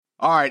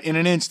All right, in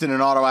an instant, an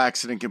auto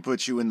accident can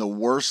put you in the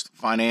worst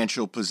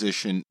financial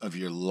position of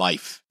your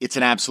life. It's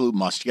an absolute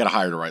must. You got to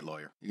hire the right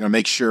lawyer. You're going to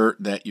make sure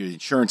that your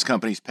insurance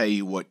companies pay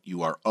you what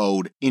you are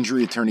owed.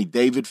 Injury attorney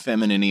David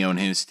Feminini and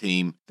his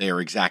team, they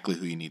are exactly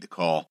who you need to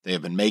call. They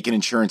have been making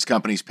insurance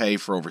companies pay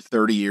for over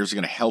 30 years.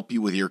 They're going to help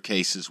you with your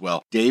case as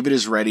well. David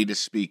is ready to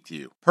speak to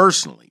you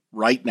personally.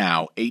 Right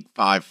now,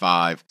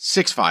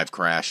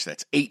 855-65-CRASH.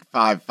 That's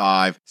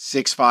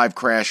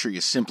 855-65-CRASH, or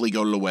you simply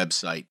go to the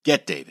website,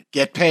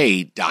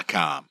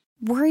 getdavidgetpaid.com.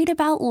 Worried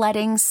about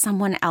letting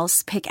someone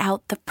else pick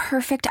out the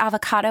perfect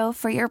avocado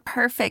for your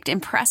perfect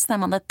impress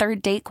them on the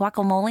third date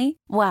guacamole?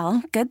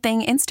 Well, good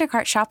thing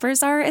Instacart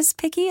shoppers are as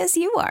picky as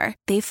you are.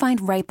 They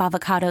find ripe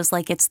avocados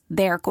like it's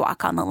their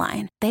guac on the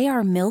line. They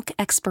are milk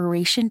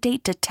expiration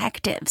date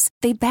detectives.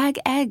 They bag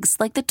eggs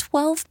like the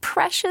 12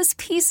 precious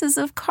pieces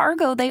of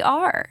cargo they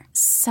are.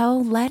 So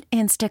let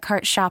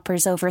Instacart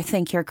shoppers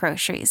overthink your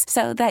groceries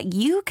so that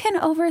you can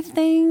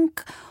overthink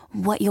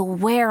what you'll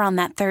wear on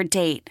that third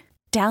date.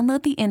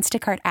 Download the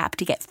Instacart app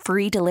to get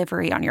free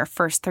delivery on your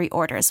first 3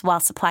 orders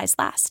while supplies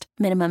last.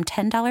 Minimum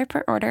 $10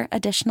 per order.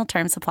 Additional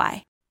terms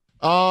apply.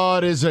 Oh,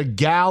 it is a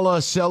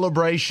gala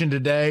celebration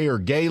today, or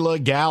gala.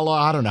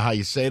 I don't know how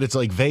you say it. It's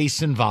like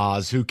vase and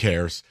vase. Who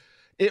cares?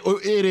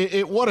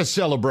 What a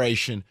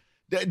celebration.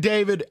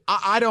 David,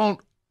 I don't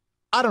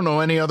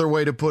know any other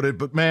way to put it,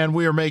 but man,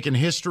 we are making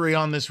history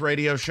on this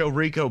radio show.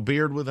 Rico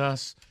Beard with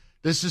us.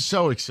 This is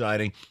so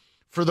exciting.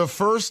 For the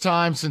first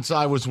time since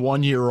I was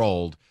 1 year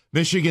old,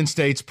 Michigan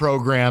State's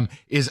program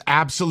is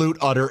absolute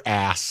utter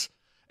ass,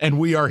 and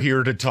we are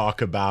here to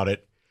talk about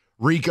it.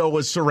 Rico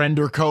was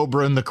surrender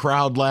cobra in the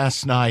crowd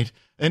last night.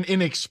 An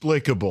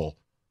inexplicable,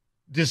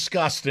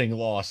 disgusting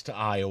loss to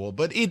Iowa,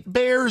 but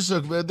there's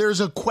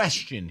a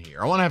question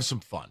here. I want to have some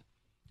fun,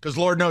 because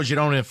Lord knows you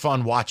don't have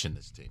fun watching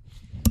this team.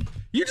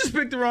 You just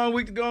picked the wrong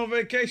week to go on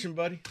vacation,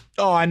 buddy.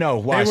 Oh, I know.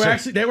 Why?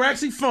 They were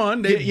actually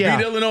fun. They beat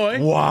Illinois.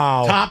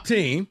 Wow. Top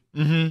team.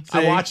 Mm-hmm.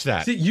 I watched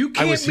that. See, you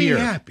can't be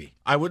happy.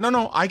 I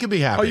could be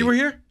happy. Oh, you were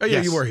here? Oh, yeah,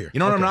 yes. You were here. You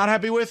know what I'm not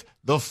happy with?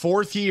 The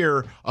 4th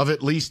year of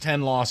at least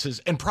 10 losses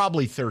and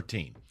probably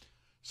 13.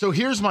 So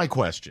here's my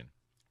question.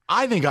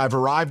 I think I've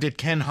arrived at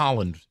Ken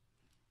Holland.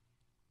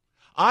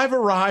 I've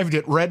arrived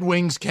at Red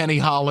Wings Kenny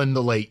Holland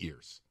the late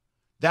years.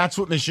 That's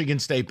what Michigan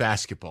State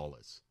basketball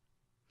is.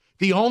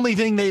 The only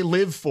thing they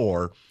live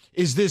for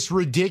is this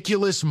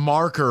ridiculous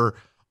marker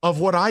of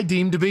what I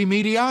deem to be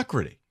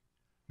mediocrity.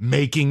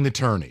 Making the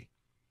tourney.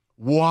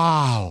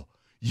 Wow.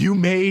 You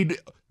made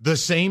the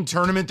same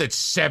tournament that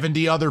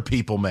 70 other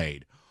people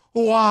made.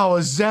 Wow,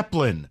 a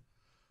Zeppelin.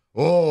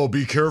 Oh,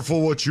 be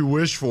careful what you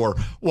wish for.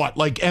 What,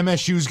 like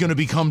MSU's going to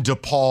become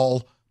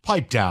DePaul?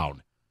 Pipe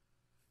down.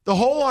 The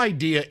whole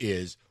idea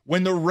is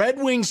when the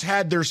Red Wings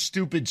had their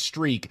stupid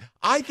streak,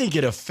 I think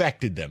it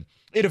affected them.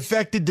 It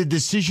affected the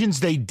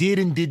decisions they did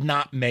and did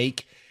not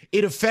make.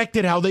 It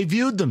affected how they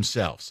viewed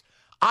themselves.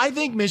 I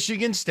think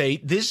Michigan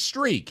State, this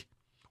streak,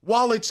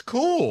 while it's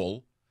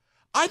cool,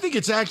 I think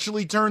it's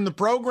actually turned the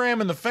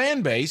program and the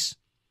fan base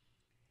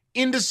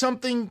into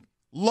something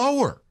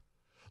lower.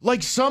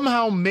 Like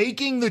somehow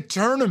making the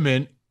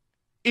tournament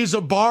is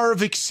a bar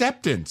of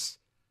acceptance.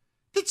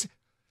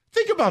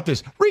 Think about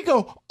this.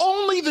 Rico,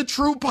 only the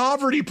true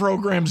poverty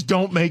programs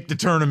don't make the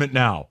tournament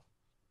now.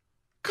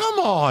 Come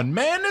on,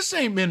 man. This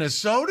ain't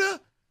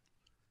Minnesota.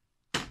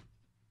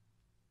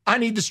 I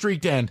need the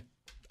streak to end.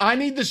 I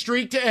need the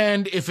streak to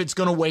end if it's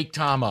going to wake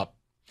Tom up.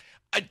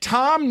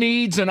 Tom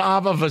needs an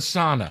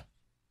Avavasana.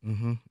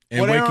 Mm-hmm.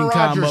 And what Aaron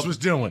Rodgers was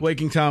doing.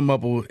 Waking Tom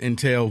up will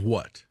entail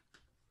what?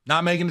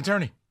 Not making the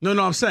tourney. No,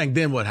 I'm saying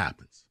then what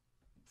happens?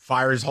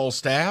 Fire his whole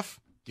staff,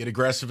 get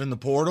aggressive in the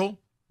portal,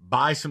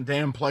 buy some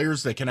damn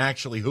players that can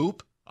actually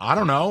hoop. I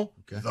don't know.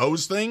 Okay.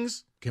 Those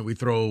things. Can we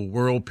throw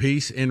world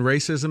peace and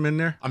racism in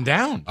there? I'm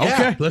down. Okay,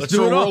 yeah. let's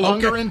do it all.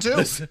 World hunger in too.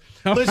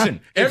 Listen,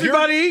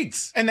 everybody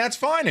eats, and that's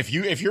fine. If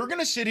you're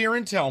going to sit here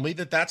and tell me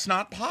that that's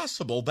not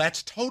possible,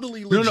 that's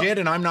totally legit,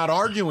 and I'm not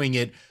arguing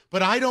it.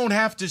 But I don't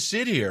have to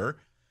sit here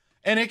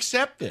and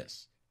accept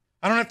this.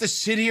 I don't have to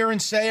sit here and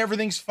say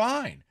everything's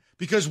fine,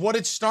 because what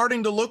it's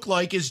starting to look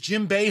like is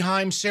Jim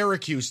Boeheim,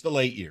 Syracuse, the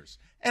late years,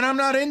 and I'm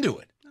not into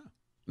it.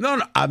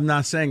 No, I'm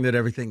not saying that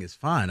everything is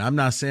fine. I'm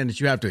not saying that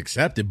you have to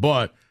accept it,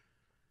 but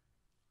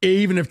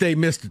even if they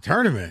miss the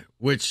tournament,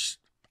 which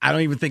I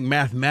don't even think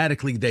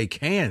mathematically they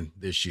can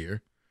this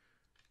year,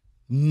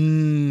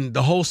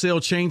 the wholesale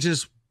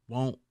changes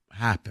won't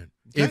happen.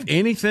 Okay. If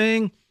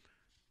anything,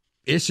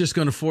 it's just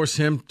going to force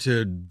him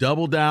to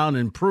double down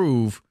and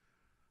prove,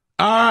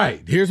 all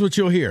right, here's what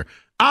you'll hear.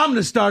 I'm going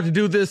to start to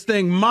do this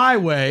thing my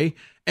way,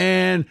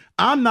 and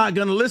I'm not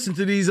going to listen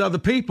to these other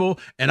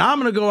people, and I'm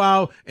going to go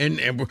out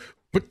and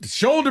put the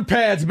shoulder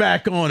pads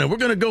back on, and we're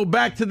going to go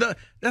back to the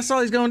 – that's all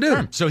he's going to do.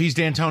 Sure. So he's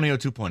D'Antonio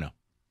 2.0.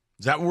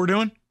 Is that what we're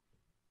doing?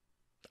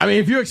 I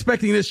mean, if you're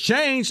expecting this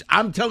change,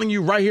 I'm telling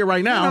you right here,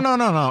 right now.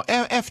 No.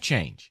 F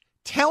change.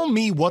 Tell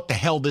me what the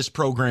hell this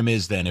program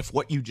is then, if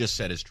what you just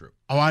said is true.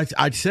 Oh,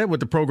 I said what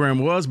the program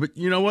was, but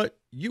you know what?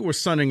 You were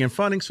sunning and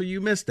funning, so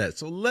you missed that.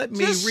 So let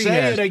me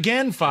say it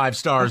again,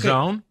 5-Star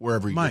Zone,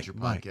 wherever you get your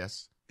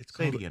podcasts.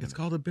 It's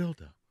called a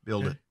build-up.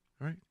 Build it.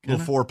 All right. A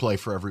little foreplay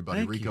for everybody.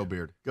 Thank Rico you.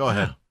 Beard. Go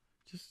ahead. Wow.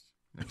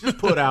 Just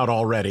put out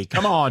already.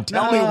 Come on.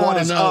 Tell me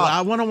what is up.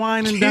 I want to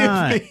wine and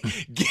dine.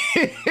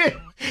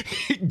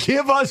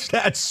 Give us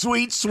that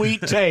sweet,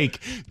 sweet take.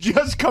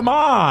 Just come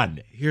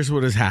on. Here's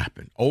what has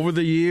happened. Over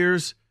the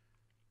years,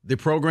 the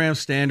program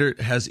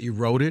standard has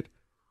eroded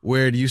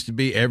where it used to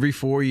be every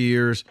 4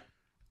 years,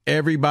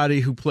 everybody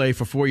who played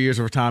for 4 years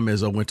over time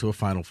Izzo went to a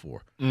Final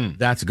Four.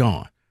 That's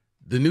gone.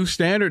 The new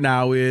standard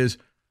now is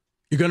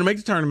you're going to make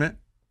the tournament,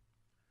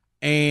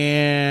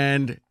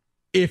 and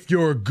if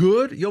you're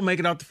good, you'll make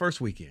it out the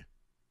first weekend.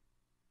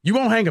 You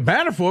won't hang a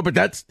banner for it, but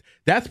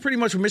that's pretty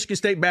much what Michigan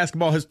State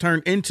basketball has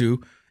turned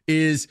into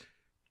is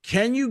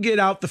can you get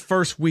out the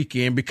first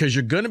weekend because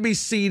you're going to be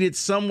seeded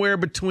somewhere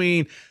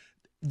between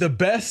the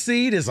best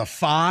seed is a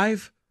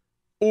 5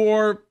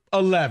 or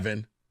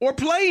 11 or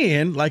play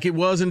in like it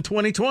was in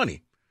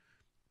 2020.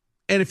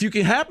 And if you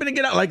can happen to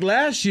get out like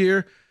last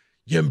year,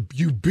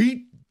 you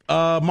beat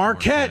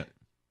Marquette.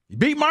 You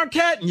beat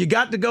Marquette, and you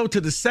got to go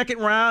to the second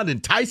round,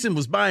 and Tyson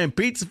was buying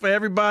pizza for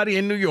everybody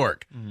in New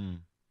York.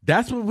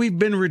 That's what we've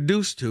been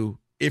reduced to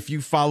if you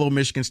follow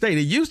Michigan State.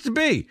 It used to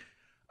be,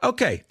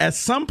 okay, at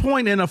some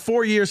point in a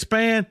 4-year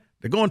span,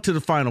 they're going to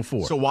the Final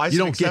Four. So why is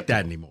you it don't acceptable? get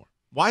that anymore.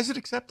 Why is it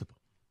acceptable?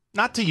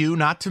 Not to you,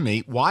 not to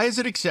me. Why is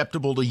it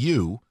acceptable to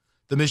you,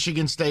 the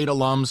Michigan State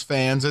alums,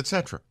 fans,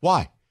 etc.?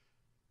 Why?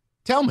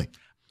 Tell me.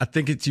 I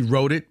think it's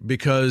eroded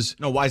because...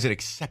 No, why is it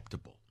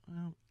acceptable?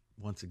 Well,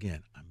 once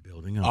again, I'm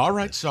building up. All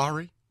right,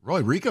 sorry.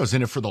 Roy, Rico's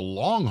in it for the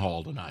long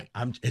haul tonight.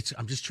 I'm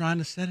just trying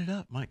to set it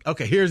up, Mike.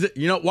 Okay, here's it.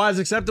 You know why it's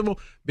acceptable?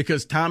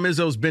 Because Tom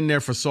Izzo's been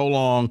there for so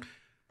long,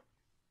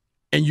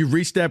 and you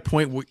reach that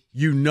point where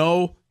you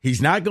know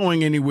he's not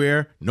going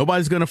anywhere.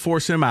 Nobody's going to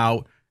force him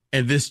out,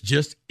 and this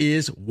just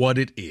is what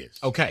it is.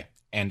 Okay,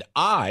 and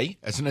I,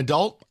 as an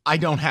adult, I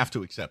don't have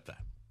to accept that.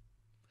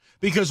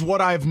 Because what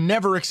I've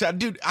never accepted,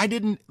 dude, I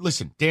didn't,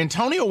 listen,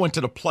 D'Antonio went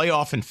to the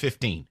playoff in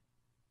 15.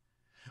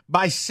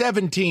 By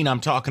 17, I'm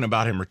talking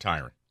about him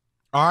retiring.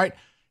 All right?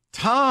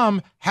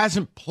 Tom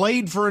hasn't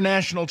played for a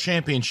national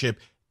championship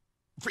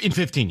in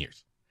 15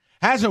 years.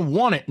 Hasn't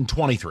won it in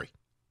 23.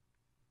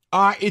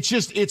 All right,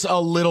 it's a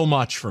little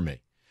much for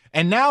me.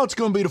 And now it's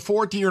going to be the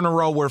 4th year in a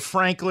row where,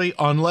 frankly,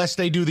 unless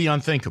they do the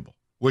unthinkable,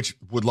 which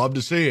would love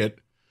to see it,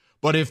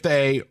 but if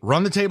they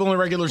run the table in the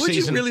regular season.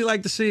 Would you really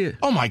like to see it?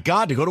 Oh, my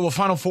God, to go to a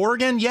Final Four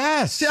again?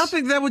 Yes. See, I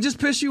think that would just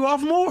piss you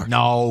off more.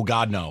 No,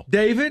 God, no.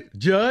 David,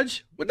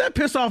 Judge, would that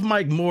piss off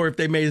Mike more if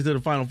they made it to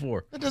the Final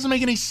Four? That doesn't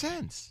make any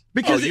sense.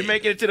 Because you're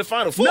making it to the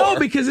Final Four. No,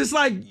 because it's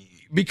like,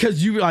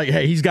 because you like,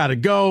 hey, he's got to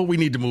go. We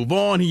need to move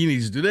on. He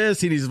needs to do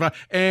this. He needs to,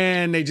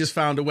 and they just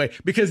found a way.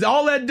 Because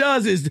all that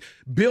does is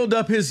build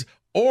up his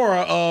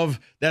aura of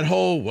that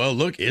whole, well,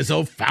 look,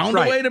 Izzo found a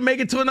way to make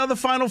it to another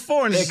Final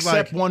Four. And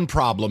Except one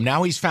problem.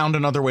 Now he's found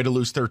another way to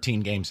lose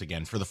 13 games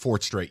again for the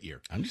 4th straight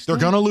year. They're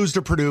going to lose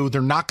to Purdue.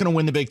 They're not going to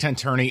win the Big Ten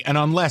tourney. And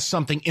unless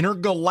something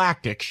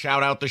intergalactic,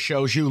 shout out the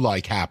shows you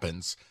like,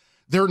 happens,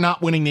 they're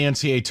not winning the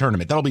NCAA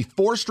tournament. That'll be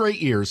 4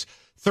 straight years,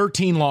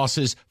 13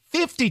 losses,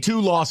 52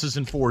 losses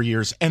in 4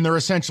 years, and they're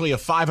essentially a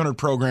 500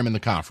 program in the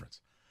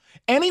conference.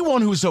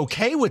 Anyone who's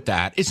okay with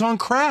that is on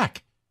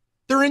crack.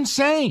 They're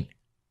insane.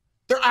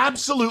 They're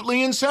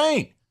absolutely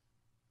insane.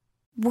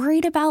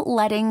 Worried about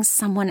letting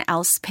someone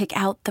else pick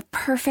out the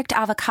perfect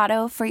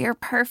avocado for your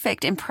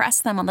perfect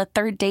impress them on the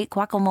third date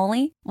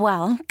guacamole?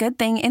 Well, good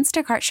thing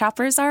Instacart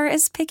shoppers are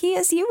as picky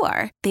as you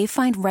are. They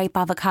find ripe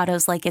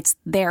avocados like it's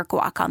their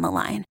guac on the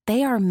line.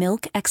 They are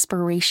milk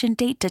expiration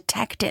date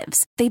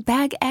detectives. They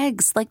bag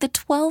eggs like the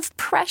 12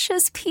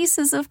 precious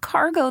pieces of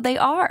cargo they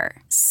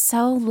are.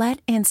 So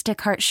let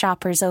Instacart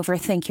shoppers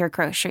overthink your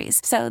groceries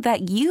so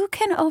that you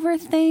can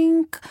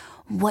overthink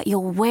what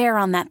you'll wear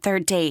on that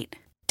third date.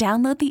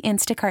 Download the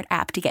Instacart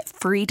app to get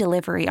free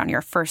delivery on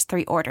your first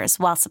 3 orders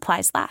while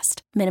supplies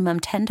last. Minimum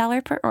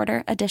 $10 per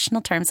order.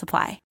 Additional terms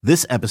apply.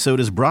 This episode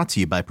is brought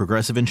to you by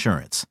Progressive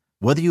Insurance.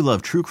 Whether you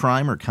love true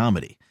crime or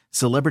comedy,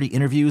 celebrity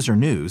interviews or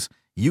news,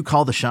 you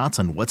call the shots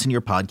on what's in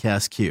your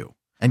podcast queue.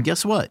 And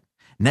guess what?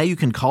 Now you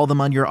can call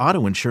them on your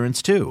auto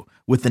insurance too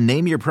with the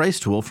Name Your Price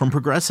tool from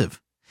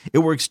Progressive. It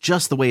works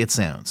just the way it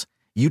sounds.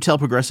 You tell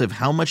Progressive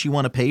how much you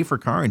want to pay for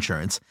car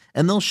insurance,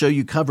 and they'll show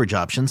you coverage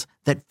options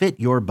that fit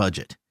your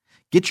budget.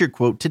 Get your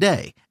quote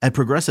today at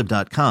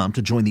Progressive.com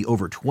to join the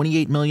over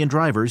 28 million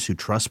drivers who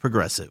trust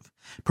Progressive.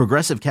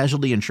 Progressive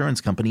Casualty Insurance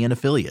Company and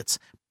Affiliates.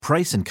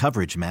 Price and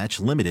coverage match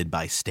limited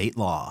by state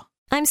law.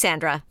 I'm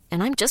Sandra,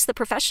 and I'm just the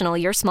professional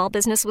your small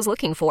business was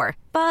looking for.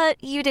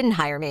 But you didn't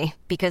hire me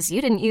because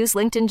you didn't use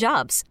LinkedIn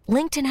Jobs.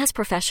 LinkedIn has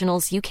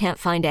professionals you can't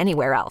find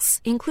anywhere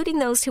else, including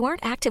those who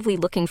aren't actively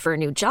looking for a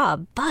new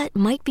job, but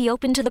might be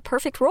open to the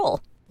perfect role,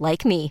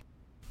 like me.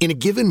 In a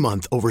given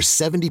month, over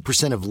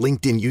 70% of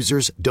LinkedIn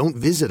users don't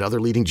visit other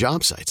leading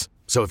job sites.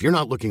 So if you're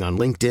not looking on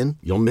LinkedIn,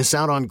 you'll miss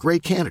out on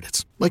great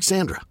candidates like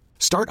Sandra.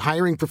 Start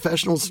hiring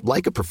professionals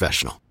like a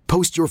professional.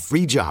 Post your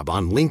free job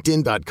on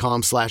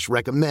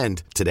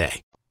linkedin.com/recommend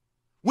today.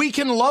 We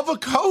can love a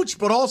coach,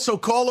 but also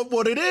call it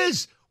what it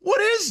is.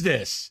 What is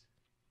this?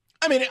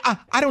 I mean,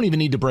 I don't even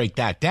need to break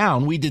that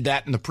down. We did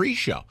that in the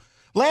pre-show.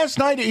 Last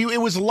night, it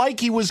was like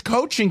he was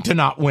coaching to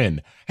not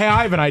win. Hey,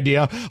 I have an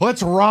idea.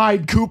 Let's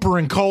ride Cooper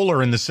and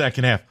Kohler in the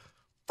second half.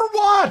 For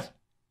what?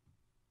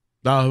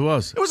 No, it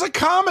was. It was a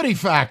comedy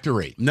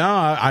factory. No,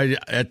 I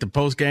at the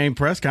post-game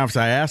press conference,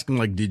 I asked him,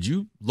 like, did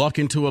you luck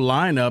into a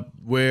lineup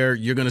where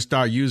you're going to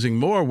start using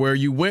more, where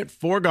you went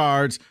 4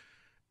 guards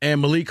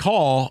and Malik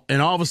Hall,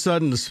 and all of a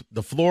sudden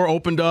the floor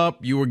opened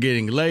up, you were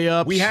getting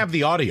layups? We have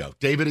the audio.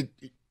 David,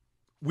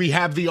 we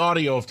have the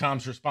audio of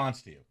Tom's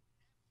response to you.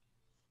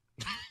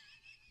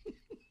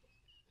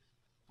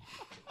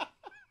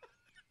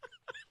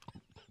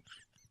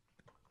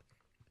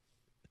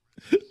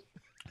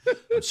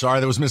 I'm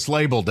sorry that was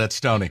mislabeled. That's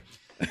Stoney.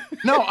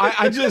 No,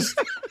 I just,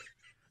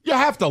 you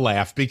have to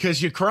laugh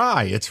because you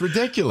cry. It's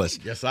ridiculous.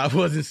 Yes, I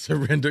wasn't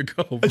surrender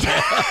go. But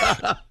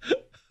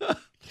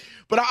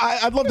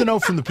I'd love to know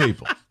from the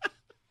people.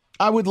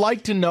 I would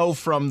like to know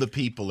from the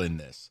people in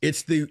this.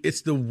 It's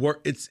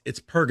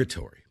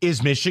purgatory.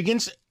 Is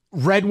Michigan's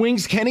Red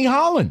Wings Kenny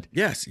Holland?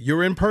 Yes,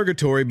 you're in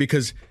purgatory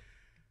because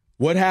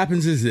what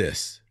happens is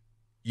this.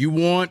 You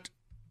want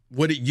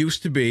what it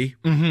used to be,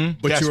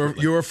 but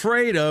you're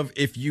afraid of,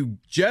 if you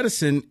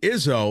jettison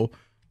Izzo,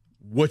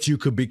 what you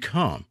could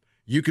become.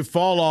 You could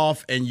fall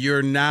off and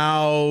you're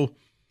now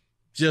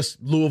just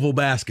Louisville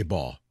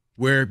basketball,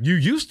 where you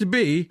used to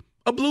be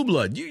a blue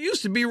blood. You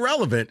used to be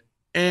relevant,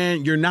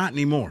 and you're not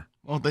anymore.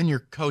 Well, then your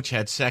coach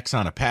had sex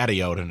on a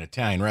patio at an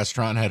Italian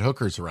restaurant and had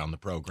hookers around the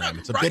program.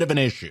 It's a bit of an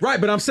issue. Right,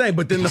 but I'm saying,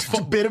 but then it's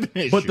a bit of an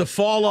issue. But the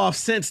fall off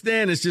since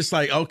then is just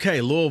like,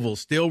 okay, Louisville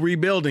still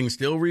rebuilding,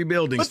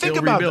 but think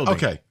about rebuilding.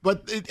 Okay,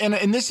 but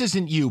and this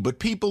isn't you, but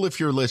people, if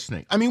you're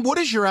listening, I mean, what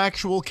is your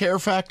actual care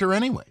factor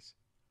anyways?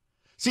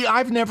 See,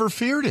 I've never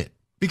feared it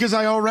because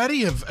I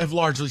already have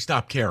largely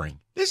stopped caring.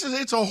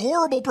 It's a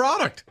horrible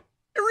product.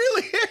 It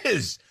really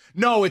is.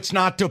 No, it's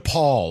not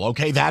DePaul.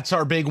 Okay, that's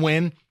our big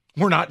win.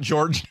 We're not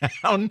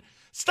Georgetown.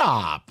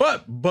 Stop.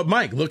 But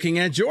Mike, looking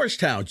at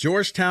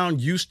Georgetown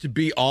used to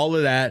be all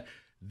of that.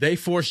 They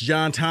forced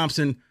John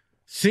Thompson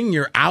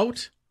Sr.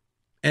 out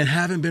and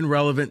haven't been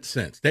relevant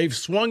since. They've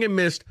swung and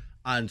missed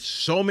on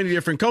so many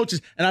different coaches.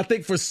 And I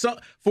think for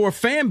a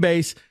fan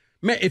base,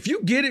 man, if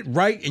you get it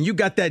right and you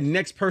got that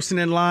next person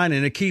in line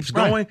and it keeps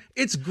going,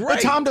 it's great.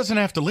 But Tom doesn't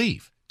have to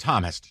leave.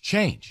 Tom has to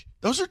change.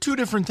 Those are two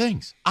different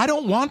things. I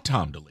don't want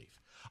Tom to leave.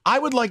 I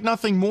would like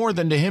nothing more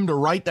than him to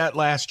write that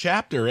last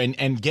chapter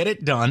and get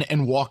it done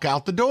and walk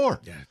out the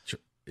door. Yeah,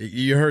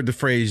 you heard the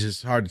phrase,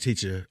 it's hard to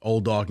teach an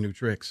old dog new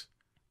tricks.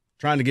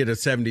 Trying to get a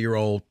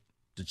 70-year-old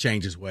to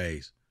change his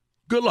ways.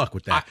 Good luck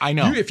with that. I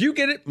know. If you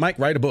get it, Mike,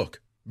 write a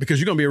book because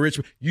you're going to be a rich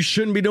man. You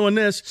shouldn't be doing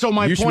this. So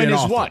my point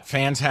is what?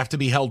 Fans have to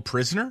be held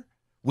prisoner?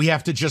 We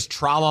have to just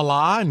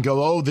tra-la-la and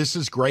go, oh, this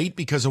is great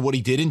because of what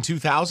he did in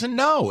 2000?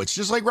 No, it's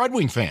just like Red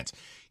Wing fans.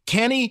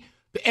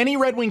 Any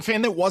Red Wing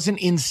fan that wasn't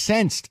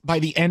incensed by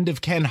the end of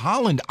Ken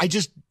Holland, I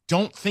just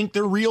don't think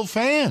they're real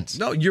fans.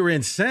 No, you're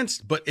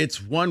incensed, but it's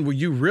one where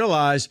you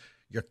realize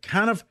you're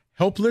kind of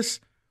helpless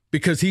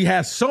because he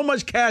has so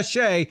much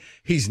cachet,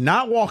 he's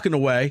not walking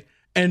away,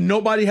 and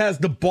nobody has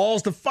the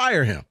balls to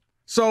fire him.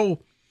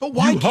 So but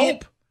why you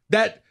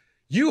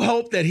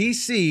hope that he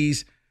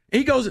sees,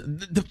 he goes,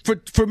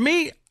 for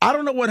me, I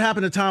don't know what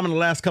happened to Tom in the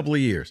last couple of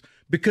years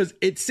because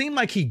it seemed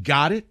like he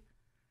got it.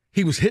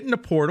 He was hitting the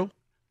portal.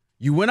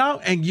 You went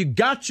out and you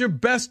got your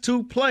best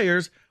 2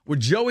 players with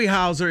Joey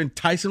Hauser and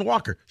Tyson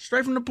Walker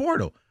straight from the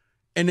portal.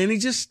 And then he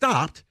just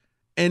stopped,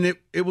 and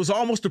it was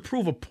almost to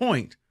prove a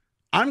point.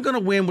 I'm going to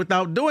win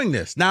without doing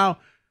this. Now,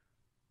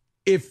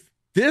 if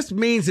this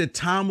means that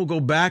Tom will go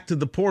back to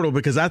the portal,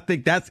 because I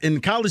think that's,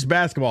 in college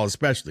basketball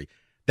especially,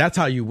 that's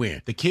how you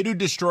win. The kid who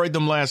destroyed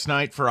them last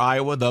night for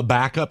Iowa, the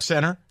backup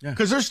center,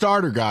 because their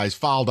starter guys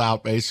fouled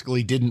out,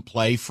 basically didn't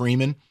play,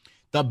 Freeman.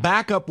 The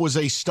backup was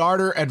a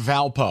starter at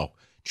Valpo.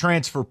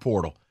 Transfer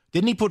portal.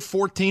 Didn't he put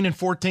 14 and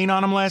 14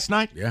 on him last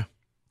night? Yeah.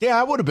 Yeah,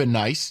 that would have been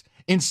nice.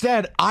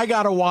 Instead, I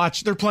got to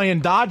watch. They're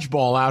playing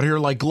dodgeball out here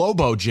like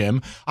Globo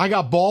Gym. I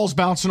got balls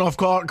bouncing off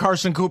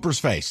Carson Cooper's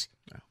face.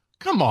 Yeah.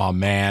 Come on,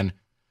 man.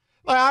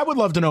 I would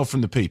love to know from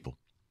the people.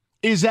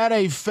 Is that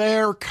a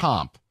fair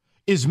comp?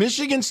 Is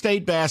Michigan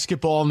State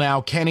basketball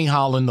now Kenny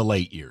Holland the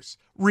late years?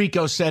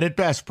 Rico said it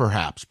best,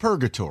 perhaps.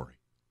 Purgatory.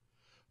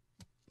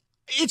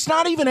 It's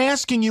not even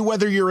asking you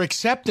whether you're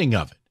accepting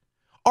of it.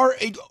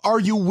 Are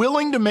you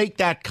willing to make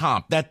that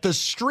comp, that the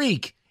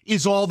streak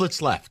is all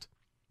that's left?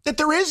 That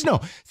there is no,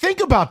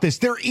 think about this,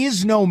 there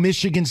is no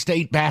Michigan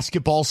State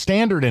basketball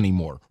standard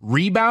anymore.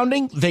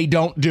 Rebounding, they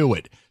don't do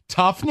it.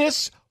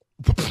 Toughness,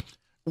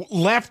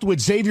 left with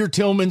Xavier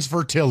Tillman's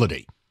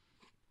fertility.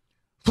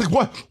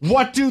 Like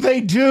what do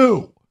they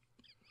do?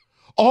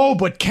 Oh,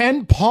 but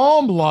Ken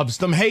Palm loves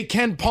them. Hey,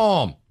 Ken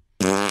Palm,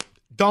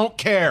 don't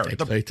care. They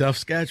play tough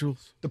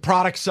schedules. The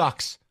product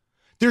sucks.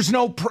 There's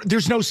no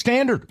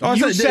standard.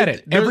 You said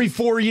it. Every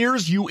 4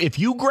 years, if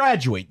you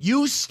graduate,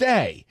 you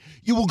stay,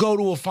 you will go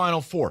to a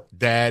Final Four.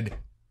 Dad.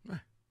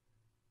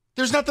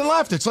 There's nothing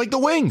left. It's like the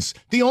Wings.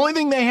 The only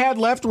thing they had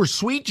left were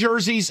sweet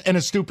jerseys and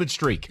a stupid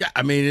streak. Yeah,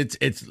 I mean,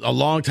 it's a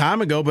long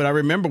time ago, but I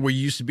remember we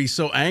used to be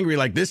so angry.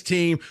 Like, this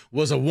team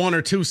was a 1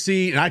 or 2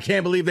 seed, and I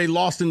can't believe they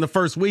lost in the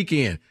first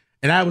weekend.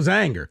 And that was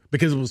anger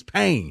because it was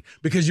pain,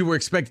 because you were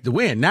expected to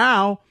win.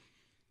 Now,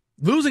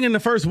 losing in the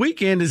first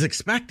weekend is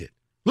expected.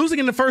 Losing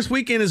in the first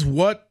weekend is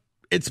what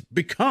it's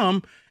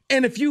become.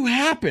 And if you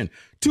happen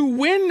to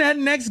win that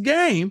next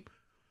game,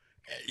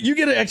 you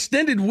get an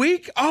extended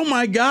week. Oh,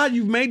 my God,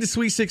 you've made the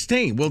Sweet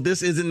 16. Well,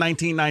 this isn't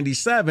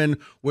 1997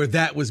 where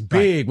that was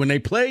big, when they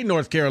played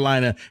North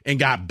Carolina and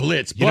got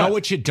blitzed. You know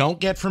what you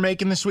don't get for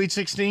making the Sweet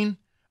 16?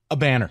 A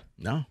banner.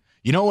 No.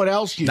 You know what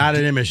else? Not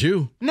at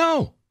MSU.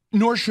 No,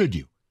 nor should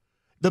you.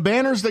 The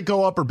banners that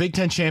go up are Big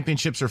Ten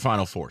championships or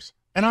Final Fours.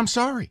 And I'm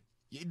sorry.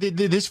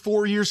 This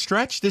 4-year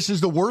stretch, this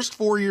is the worst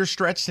 4-year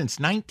stretch since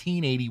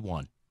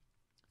 1981.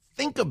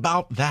 Think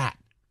about that.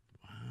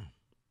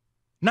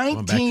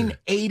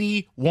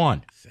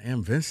 1981.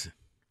 Sam Vincent.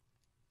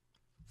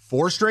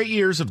 4 straight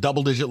years of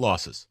double-digit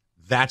losses.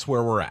 That's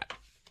where we're at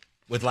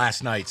with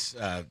last night's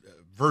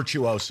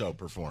virtuoso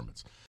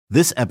performance.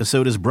 This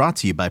episode is brought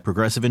to you by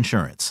Progressive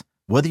Insurance.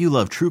 Whether you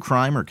love true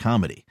crime or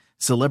comedy,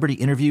 celebrity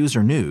interviews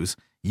or news,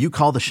 you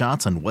call the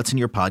shots on what's in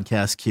your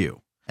podcast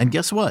queue. And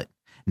guess what?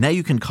 Now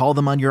you can call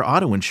them on your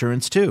auto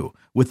insurance too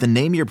with the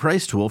Name Your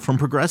Price tool from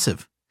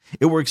Progressive.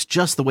 It works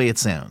just the way it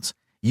sounds.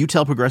 You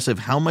tell Progressive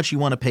how much you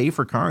want to pay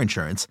for car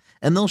insurance,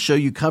 and they'll show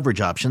you coverage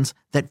options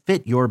that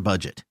fit your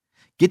budget.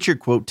 Get your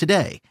quote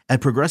today at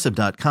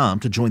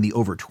Progressive.com to join the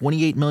over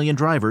 28 million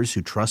drivers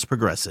who trust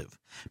Progressive.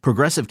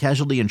 Progressive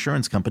Casualty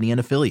Insurance Company and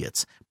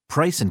Affiliates.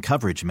 Price and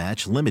coverage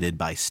match limited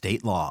by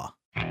state law.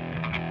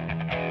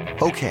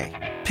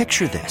 Okay,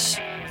 picture this.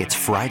 It's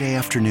Friday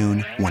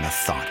afternoon when a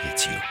thought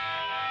hits you.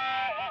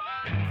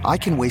 I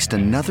can waste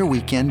another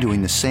weekend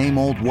doing the same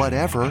old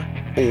whatever,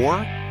 or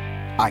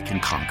I can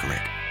conquer it.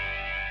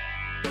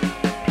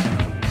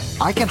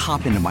 I can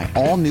hop into my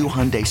all-new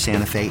Hyundai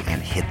Santa Fe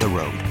and hit the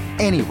road.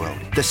 Any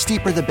road. The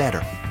steeper, the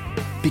better.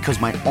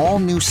 Because my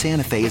all-new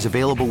Santa Fe is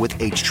available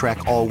with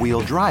H-Track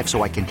all-wheel drive,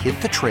 so I can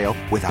hit the trail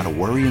without a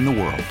worry in the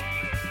world.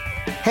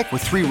 Heck,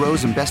 with 3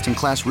 rows and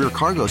best-in-class rear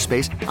cargo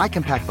space, I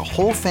can pack the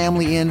whole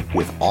family in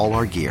with all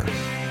our gear.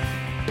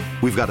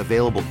 We've got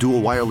available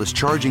dual wireless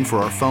charging for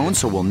our phones,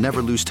 so we'll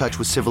never lose touch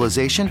with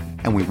civilization,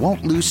 and we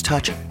won't lose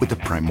touch with the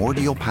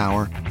primordial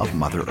power of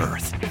Mother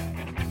Earth.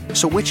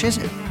 So which is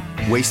it?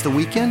 Waste the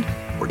weekend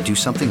or do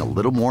something a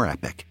little more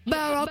epic?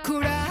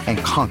 And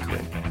conquer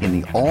it in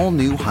the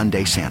all-new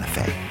Hyundai Santa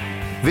Fe.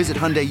 Visit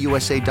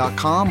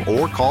HyundaiUSA.com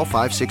or call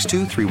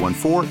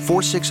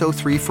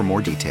 562-314-4603 for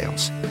more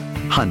details.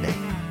 Hyundai,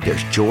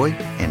 there's joy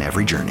in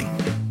every journey.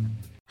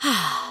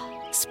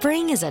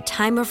 Spring is a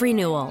time of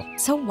renewal,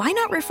 so why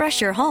not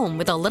refresh your home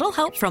with a little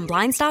help from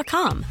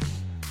Blinds.com?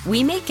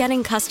 We make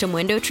getting custom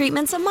window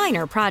treatments a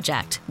minor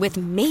project with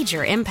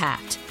major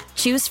impact.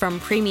 Choose from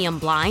premium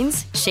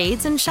blinds,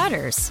 shades, and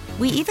shutters.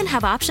 We even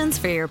have options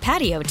for your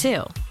patio,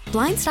 too.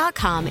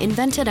 Blinds.com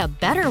invented a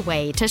better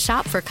way to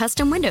shop for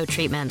custom window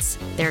treatments.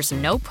 There's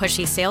no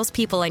pushy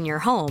salespeople in your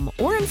home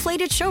or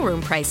inflated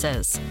showroom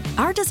prices.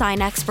 Our design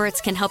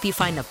experts can help you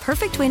find the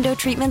perfect window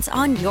treatments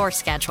on your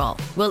schedule.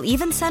 We'll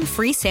even send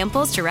free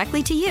samples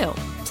directly to you.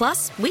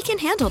 Plus, we can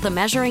handle the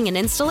measuring and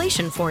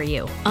installation for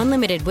you.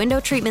 Unlimited window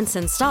treatments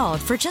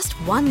installed for just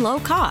one low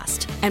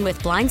cost. And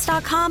with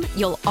Blinds.com,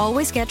 you'll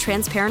always get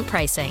transparent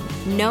pricing.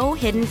 No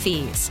hidden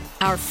fees.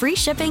 Our free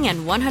shipping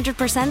and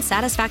 100%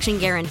 satisfaction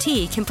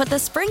guarantee can put the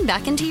spring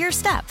back into your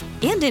step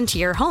and into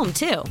your home,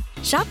 too.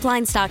 Shop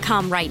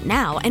Blinds.com right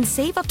now and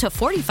save up to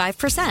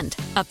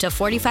 45%. Up to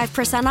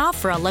 45% off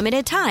for a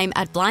limited time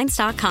at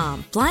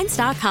Blinds.com.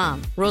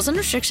 Blinds.com. Rules and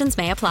restrictions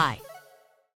may apply.